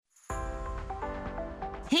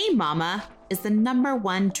Hey mama, is the number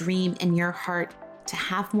one dream in your heart to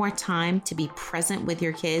have more time to be present with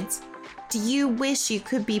your kids? Do you wish you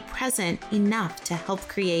could be present enough to help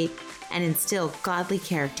create and instill godly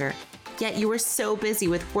character, yet you are so busy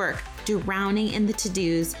with work, drowning in the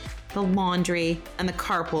to-dos, the laundry, and the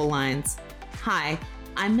carpool lines? Hi,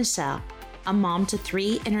 I'm Michelle, a mom to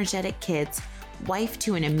 3 energetic kids, wife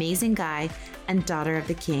to an amazing guy, and daughter of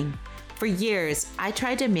the king. For years, I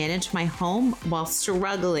tried to manage my home while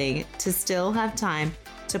struggling to still have time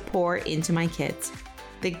to pour into my kids.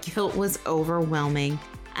 The guilt was overwhelming,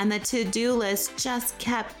 and the to-do list just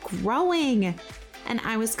kept growing. And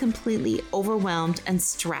I was completely overwhelmed and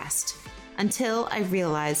stressed until I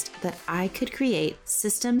realized that I could create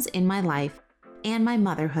systems in my life and my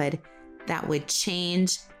motherhood that would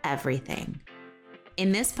change everything.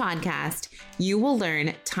 In this podcast, you will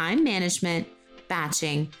learn time management,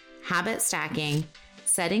 batching, habit stacking,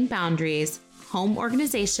 setting boundaries, home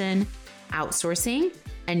organization, outsourcing,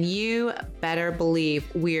 and you better believe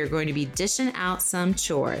we are going to be dishing out some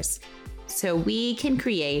chores so we can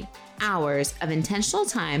create hours of intentional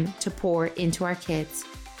time to pour into our kids,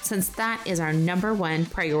 since that is our number one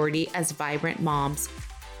priority as vibrant moms.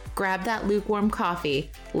 Grab that lukewarm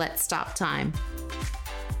coffee. Let's stop time.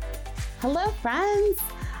 Hello, friends.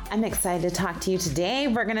 I'm excited to talk to you today.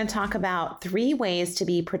 We're going to talk about 3 ways to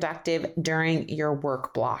be productive during your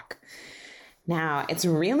work block. Now, it's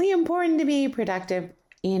really important to be productive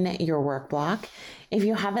in your work block. If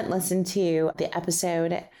you haven't listened to the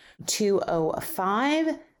episode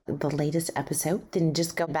 205, the latest episode, then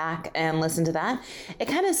just go back and listen to that. It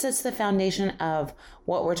kind of sets the foundation of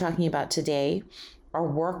what we're talking about today. Our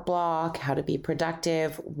work block, how to be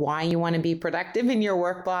productive, why you want to be productive in your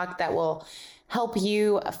work block. That will help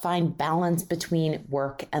you find balance between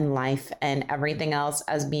work and life and everything else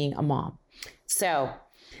as being a mom. So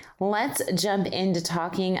let's jump into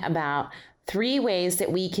talking about 3 ways that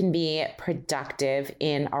we can be productive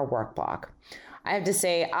in our work block. I have to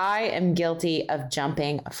say, I am guilty of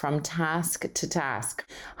jumping from task to task.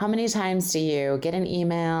 How many times do you get an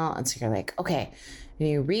email and so you're like, okay, and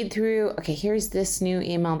you read through, okay, here's this new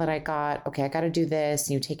email that I got. Okay, I got to do this.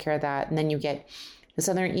 And you take care of that. And then you get this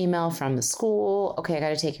other email from the school. Okay, I got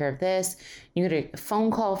to take care of this. You get a phone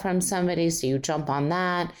call from somebody, so you jump on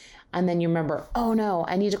that. And then you remember, oh no,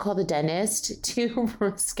 I need to call the dentist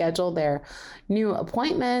to schedule their new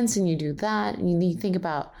appointments. And you do that. And you think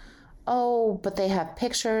about, oh, but they have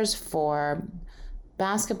pictures for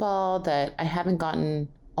basketball that I haven't gotten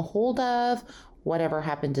a hold of. Whatever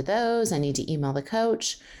happened to those? I need to email the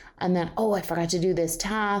coach. And then, oh, I forgot to do this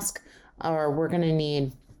task, or we're going to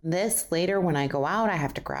need this later when I go out. I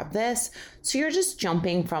have to grab this. So you're just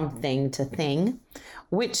jumping from thing to thing,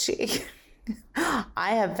 which I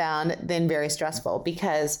have found then very stressful,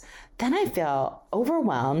 because then I feel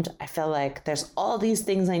overwhelmed. I feel like there's all these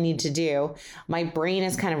things I need to do. My brain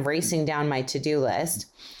is kind of racing down my to-do list.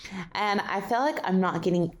 And I feel like I'm not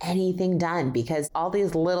getting anything done because all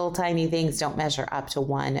these little tiny things don't measure up to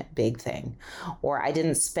one big thing. Or I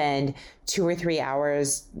didn't spend 2 or 3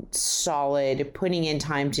 hours solid putting in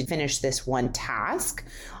time to finish this one task.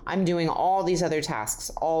 I'm doing all these other tasks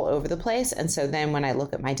all over the place. And so then when I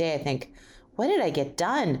look at my day, I think, what did I get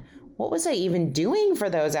done? What was I even doing for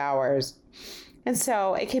those hours? And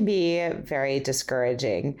so it can be very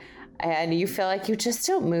discouraging. And you feel like you just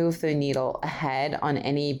don't move the needle ahead on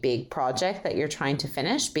any big project that you're trying to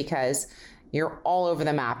finish because you're all over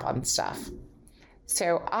the map on stuff.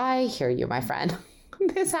 So I hear you, my friend.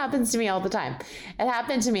 This happens to me all the time. It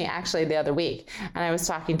happened to me actually the other week. And I was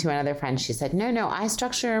talking to another friend. She said, no, I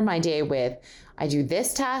structure my day with, I do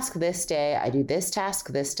this task this day. I do this task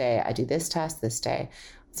this day. I do this task this day.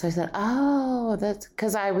 So I said, oh, that's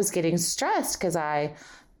because I was getting stressed because I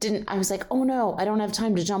was like, oh no, I don't have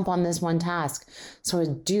time to jump on this one task. So I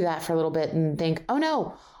would do that for a little bit and think, oh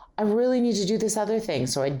no, I really need to do this other thing.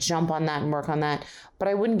 So I'd jump on that and work on that, but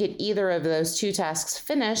I wouldn't get either of those 2 tasks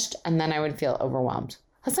finished. And then I would feel overwhelmed.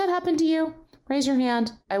 Has that happened to you? Raise your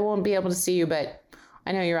hand. I won't be able to see you, but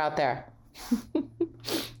I know you're out there.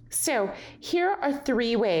 So here are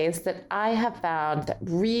 3 ways that I have found that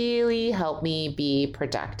really help me be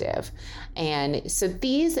productive. And so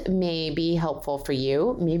these may be helpful for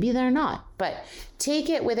you. Maybe they're not, but take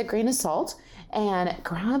it with a grain of salt and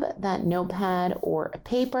grab that notepad or a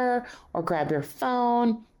paper or grab your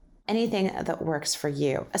phone, anything that works for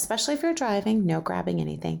you, especially if you're driving. No grabbing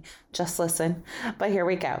anything, just listen. But here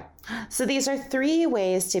we go. So these are 3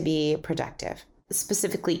 ways to be productive,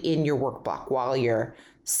 specifically in your work block while you're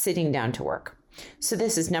sitting down to work. So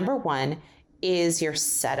this is number 1 is your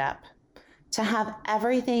setup. to have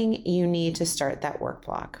everything you need to start that work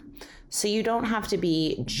block. So you don't have to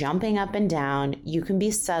be jumping up and down. You can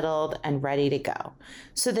be settled and ready to go.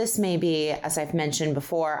 So this may be, as I've mentioned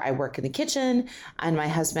before, I work in the kitchen and my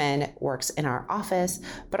husband works in our office,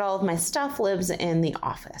 but all of my stuff lives in the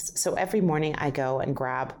office. So every morning I go and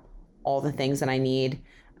grab all the things that I need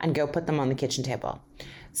and go put them on the kitchen table.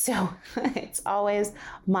 So it's always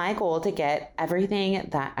my goal to get everything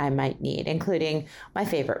that I might need, including my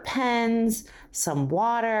favorite pens, some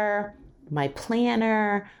water, my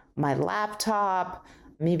planner, my laptop,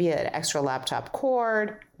 maybe an extra laptop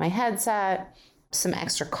cord, my headset, some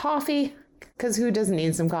extra coffee, because who doesn't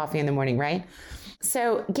need some coffee in the morning, right?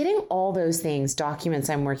 So getting all those things, documents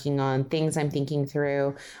I'm working on, things I'm thinking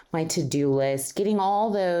through, my to-do list, getting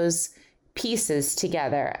all those pieces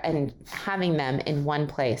together and having them in one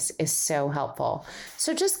place is so helpful.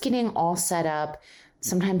 So just getting all set up.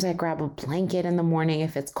 Sometimes I grab a blanket in the morning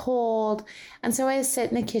if it's cold. And so I sit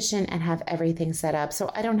in the kitchen and have everything set up. So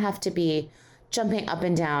I don't have to be jumping up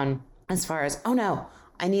and down as far as, oh no,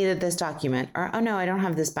 I needed this document, or oh no, I don't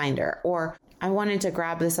have this binder, or I wanted to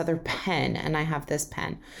grab this other pen and I have this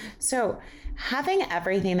pen. So having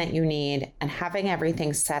everything that you need and having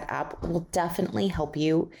everything set up will definitely help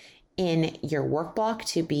you in your work block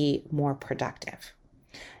to be more productive.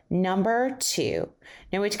 Number 2,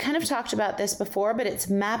 now we kind of talked about this before, but it's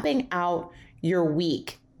mapping out your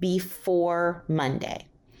week before Monday.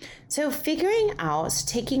 So figuring out,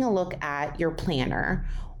 taking a look at your planner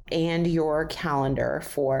and your calendar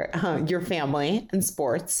for your family and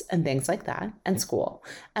sports and things like that, and school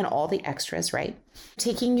and all the extras, right?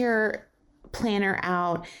 Taking your planner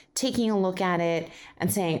out, taking a look at it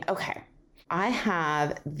and saying, okay, I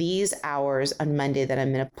have these hours on Monday that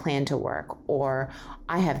I'm going to plan to work, or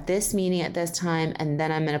I have this meeting at this time, and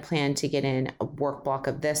then I'm going to plan to get in a work block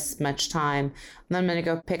of this much time, and then I'm going to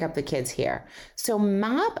go pick up the kids here. So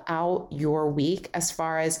map out your week as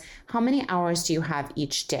far as how many hours do you have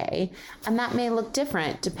each day, and that may look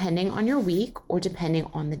different depending on your week or depending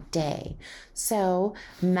on the day. So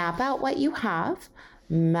map out what you have,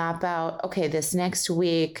 map out, okay, this next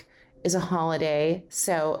week is a holiday,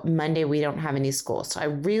 so Monday we don't have any school. So I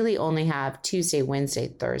really only have Tuesday, Wednesday,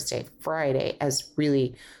 Thursday, Friday as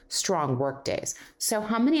really strong work days. So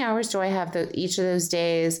how many hours do I have each of those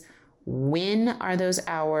days? When are those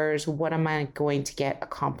hours? What am I going to get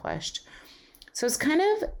accomplished? So it's kind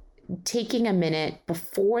of taking a minute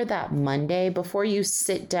before that Monday, before you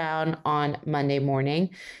sit down on Monday morning,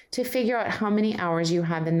 to figure out how many hours you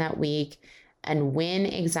have in that week and when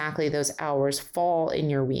exactly those hours fall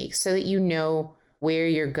in your week so that you know where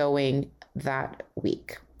you're going that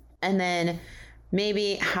week. And then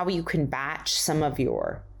maybe how you can batch some of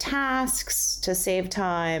your tasks to save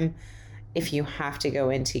time. If you have to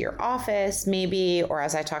go into your office, maybe, or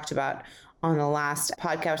as I talked about on the last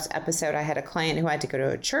podcast episode, I had a client who had to go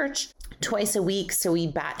to a church twice a week. So we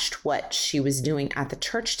batched what she was doing at the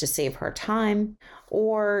church to save her time,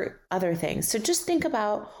 or other things. So just think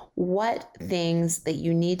about what things that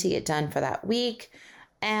you need to get done for that week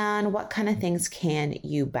and what kind of things can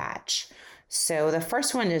you batch. So the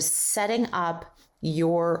first one is setting up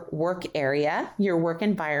your work area, your work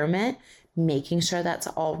environment, making sure that's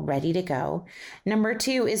all ready to go. Number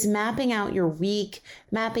 2 is mapping out your week,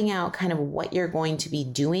 mapping out kind of what you're going to be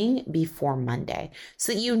doing before Monday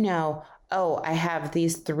so that you know, oh, I have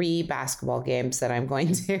these 3 basketball games that I'm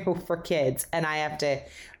going to for kids, and I have to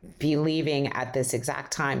be leaving at this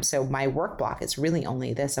exact time. So my work block is really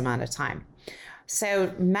only this amount of time.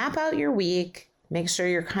 So map out your week, make sure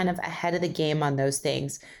you're kind of ahead of the game on those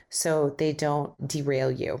things so they don't derail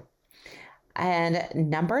you. And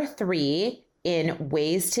number 3, in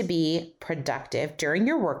ways to be productive during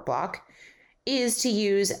your work block, is to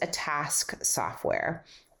use a task software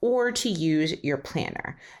or to use your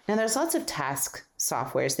planner. Now, there's lots of task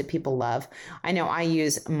softwares that people love. I know I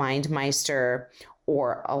use MindMeister,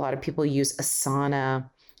 or a lot of people use Asana.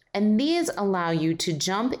 And these allow you to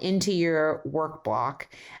jump into your work block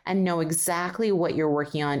and know exactly what you're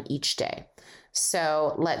working on each day.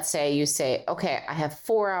 So let's say you say, okay, I have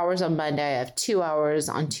 4 hours on Monday, I have 2 hours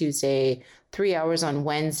on Tuesday, 3 hours on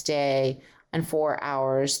Wednesday, and 4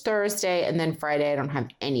 hours Thursday, and then Friday I don't have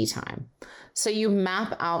any time. So you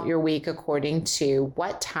map out your week according to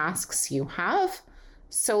what tasks you have.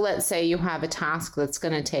 So let's say you have a task that's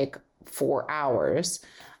going to take 4 hours,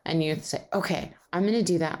 and you say, okay, I'm going to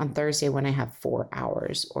do that on Thursday when I have 4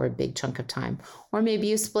 hours or a big chunk of time. Or maybe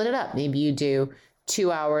you split it up. Maybe you do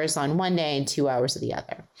 2 hours on one day and 2 hours of the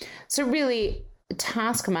other. So really,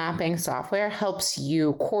 task mapping software helps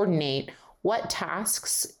you coordinate what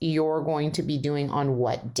tasks you're going to be doing on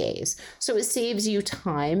what days. So it saves you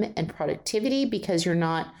time and productivity because you're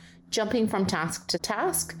not jumping from task to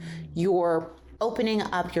task. You're opening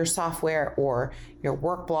up your software or your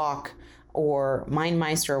work block or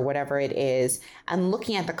MindMeister or whatever it is and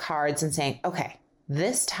looking at the cards and saying, okay,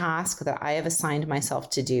 this task that I have assigned myself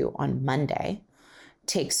to do on Monday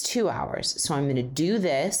takes 2 hours. So I'm going to do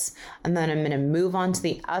this, and then I'm going to move on to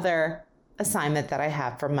the other assignment that I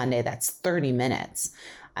have for Monday that's 30 minutes,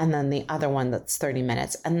 and then the other one that's 30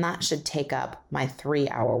 minutes. And that should take up my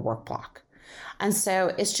 3-hour work block. And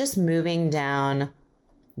so it's just moving down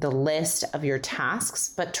the list of your tasks,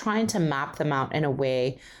 but trying to map them out in a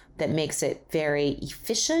way that makes it very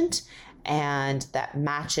efficient and that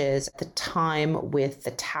matches the time with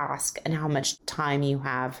the task and how much time you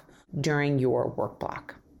have during your work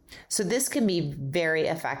block. So this can be very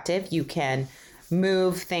effective. You can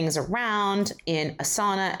move things around in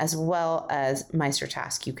Asana as well as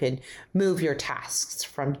MeisterTask. You can move your tasks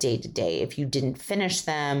from day to day if you didn't finish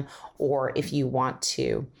them, or if you want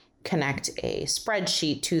to connect a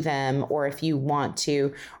spreadsheet to them, or if you want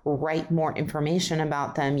to write more information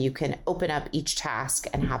about them, you can open up each task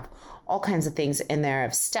and have all kinds of things in there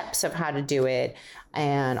of steps of how to do it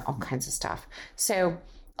and all kinds of stuff. So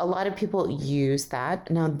a lot of people use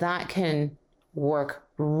that. Now that can work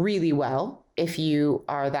really well if you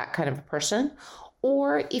are that kind of a person,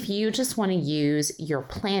 or if you just want to use your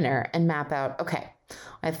planner and map out, okay,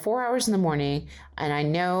 I have 4 hours in the morning and I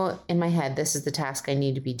know in my head this is the task I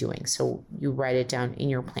need to be doing. So you write it down in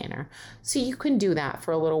your planner. So you can do that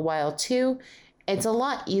for a little while too. It's a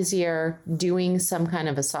lot easier doing some kind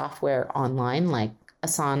of a software online like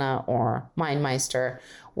Asana or MindMeister,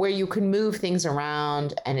 where you can move things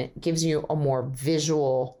around and it gives you a more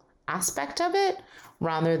visual aspect of it,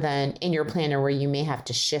 rather than in your planner where you may have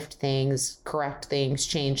to shift things, correct things,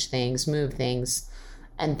 change things, move things,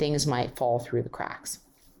 and things might fall through the cracks.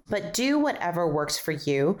 But do whatever works for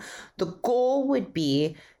you. The goal would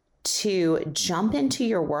be to jump into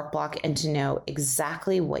your work block and to know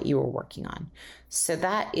exactly what you are working on. So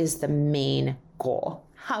that is the main goal.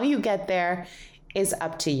 How you get there is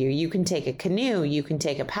up to you. You can take a canoe, you can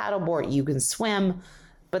take a paddleboard, you can swim,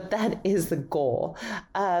 but that is the goal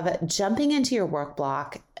of jumping into your work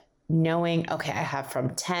block, knowing, okay, I have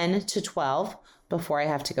from 10 to 12 before I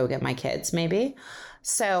have to go get my kids maybe.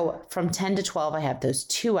 So from 10 to 12, I have those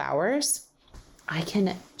 2 hours. I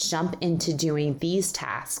can jump into doing these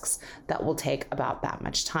tasks that will take about that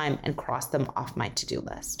much time and cross them off my to-do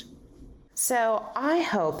list. So I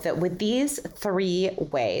hope that with these 3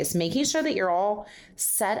 ways, making sure that you're all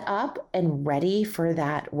set up and ready for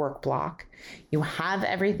that work block, you have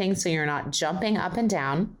everything so you're not jumping up and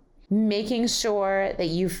down, making sure that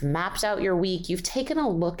you've mapped out your week, you've taken a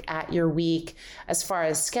look at your week as far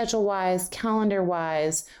as schedule-wise,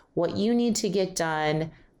 calendar-wise, what you need to get done,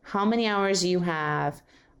 how many hours you have,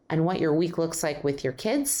 and what your week looks like with your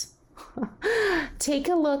kids. Take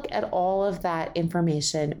a look at all of that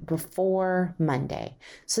information before Monday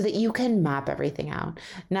so that you can map everything out.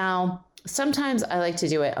 Now, sometimes I like to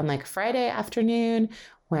do it on like Friday afternoon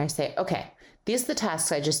where I say, okay, these are the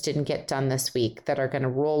tasks I just didn't get done this week that are going to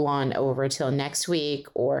roll on over till next week,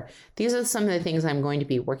 or these are some of the things I'm going to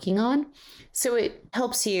be working on. So it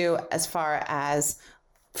helps you as far as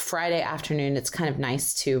Friday afternoon. It's kind of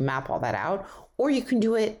nice to map all that out. Or you can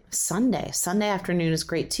do it Sunday. Sunday afternoon is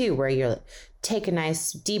great too, where you take a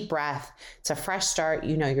nice deep breath. It's a fresh start.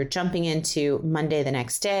 You know, you're jumping into Monday the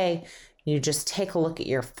next day. You just take a look at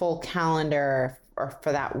your full calendar or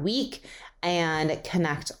for that week and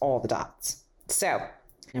connect all the dots. So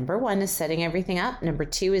number 1 is setting everything up. Number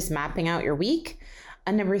 2 is mapping out your week.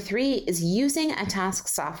 And number 3 is using a task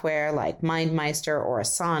software like MindMeister or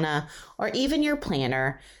Asana, or even your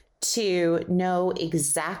planner, to know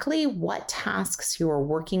exactly what tasks you are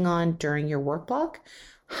working on during your work block,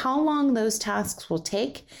 how long those tasks will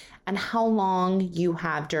take, and how long you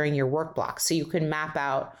have during your work block. So you can map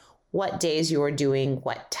out what days you are doing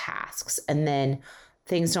what tasks, and then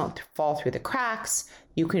things don't fall through the cracks.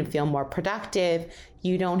 You can feel more productive.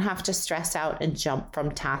 You don't have to stress out and jump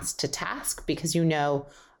from task to task because you know,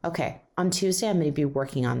 okay, on Tuesday, I'm going to be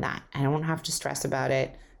working on that. I don't have to stress about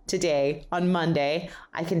it. Today, on Monday,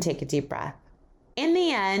 I can take a deep breath. In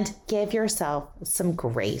the end, give yourself some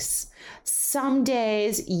grace. Some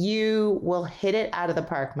days you will hit it out of the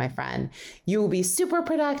park, my friend. You will be super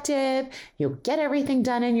productive. You'll get everything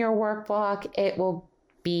done in your work block. It will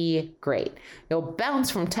be great. You'll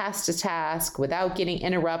bounce from task to task without getting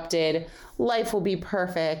interrupted. Life will be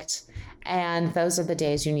perfect. And those are the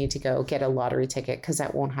days you need to go get a lottery ticket because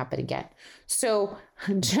that won't happen again. So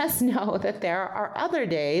just know that there are other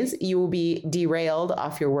days you will be derailed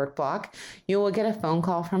off your work block. You will get a phone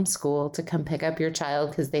call from school to come pick up your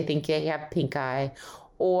child because they think you have pink eye.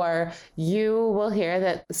 Or you will hear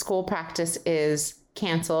that school practice is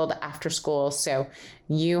canceled after school. So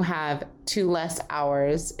you have 2 less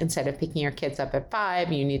hours. Instead of picking your kids up at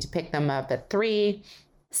 5, you need to pick them up at 3.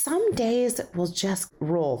 Some days will just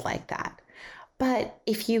roll like that. But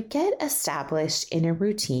if you get established in a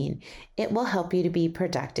routine, it will help you to be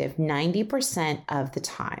productive 90% of the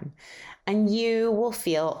time. And you will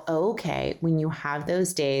feel okay when you have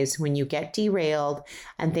those days when you get derailed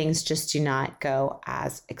and things just do not go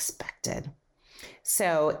as expected.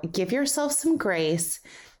 So give yourself some grace,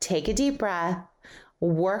 take a deep breath,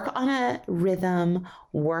 work on a rhythm,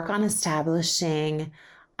 work on establishing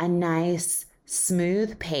a nice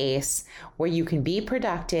smooth pace where you can be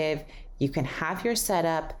productive, you can have your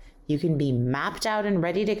setup, you can be mapped out and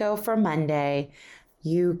ready to go for Monday,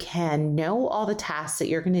 you can know all the tasks that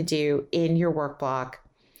you're going to do in your work block,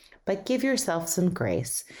 but give yourself some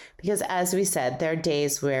grace because as we said, there are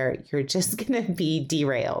days where you're just going to be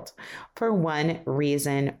derailed for one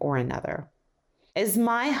reason or another. It's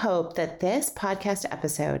my hope that this podcast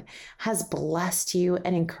episode has blessed you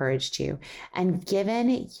and encouraged you and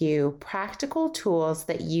given you practical tools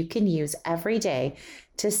that you can use every day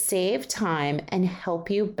to save time and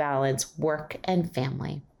help you balance work and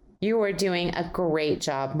family. You are doing a great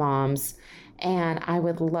job, moms, and I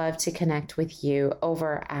would love to connect with you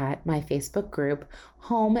over at my Facebook group,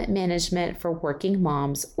 Home Management for Working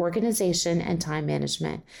Moms, Organization and Time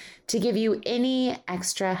Management, to give you any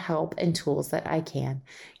extra help and tools that I can.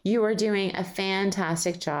 You are doing a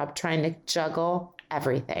fantastic job trying to juggle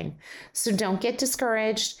everything. So don't get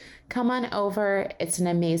discouraged. Come on over. It's an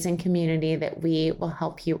amazing community that we will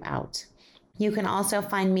help you out. You can also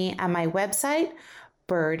find me at my website,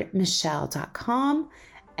 birdmichelle.com,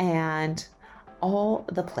 and all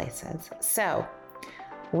the places. So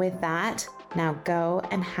with that, now go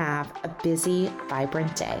and have a busy,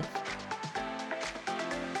 vibrant day.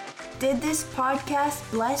 Did this podcast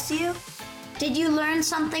bless you? Did you learn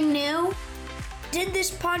something new? Did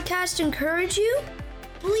this podcast encourage you?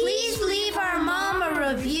 Please leave our mom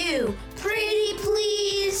a review. Pretty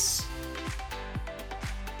please.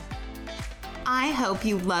 I hope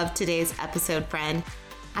you loved today's episode, friend.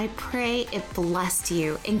 I pray it blessed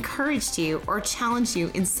you, encouraged you, or challenged you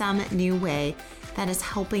in some new way that is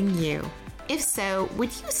helping you. If so, would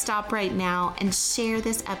you stop right now and share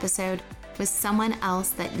this episode with someone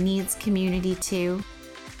else that needs community too?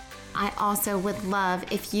 I also would love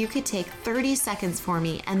if you could take 30 seconds for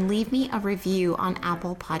me and leave me a review on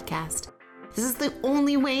Apple Podcast. This is the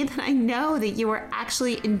only way that I know that you are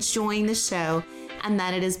actually enjoying the show and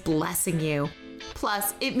that it is blessing you.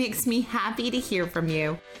 Plus, it makes me happy to hear from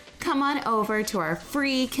you. Come on over to our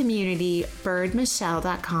free community,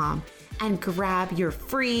 birdmichelle.com, and grab your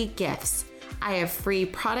free gifts. I have free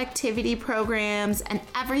productivity programs and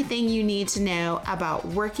everything you need to know about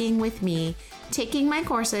working with me, taking my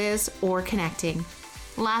courses, or connecting.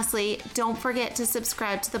 Lastly, don't forget to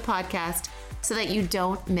subscribe to the podcast so that you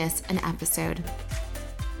don't miss an episode.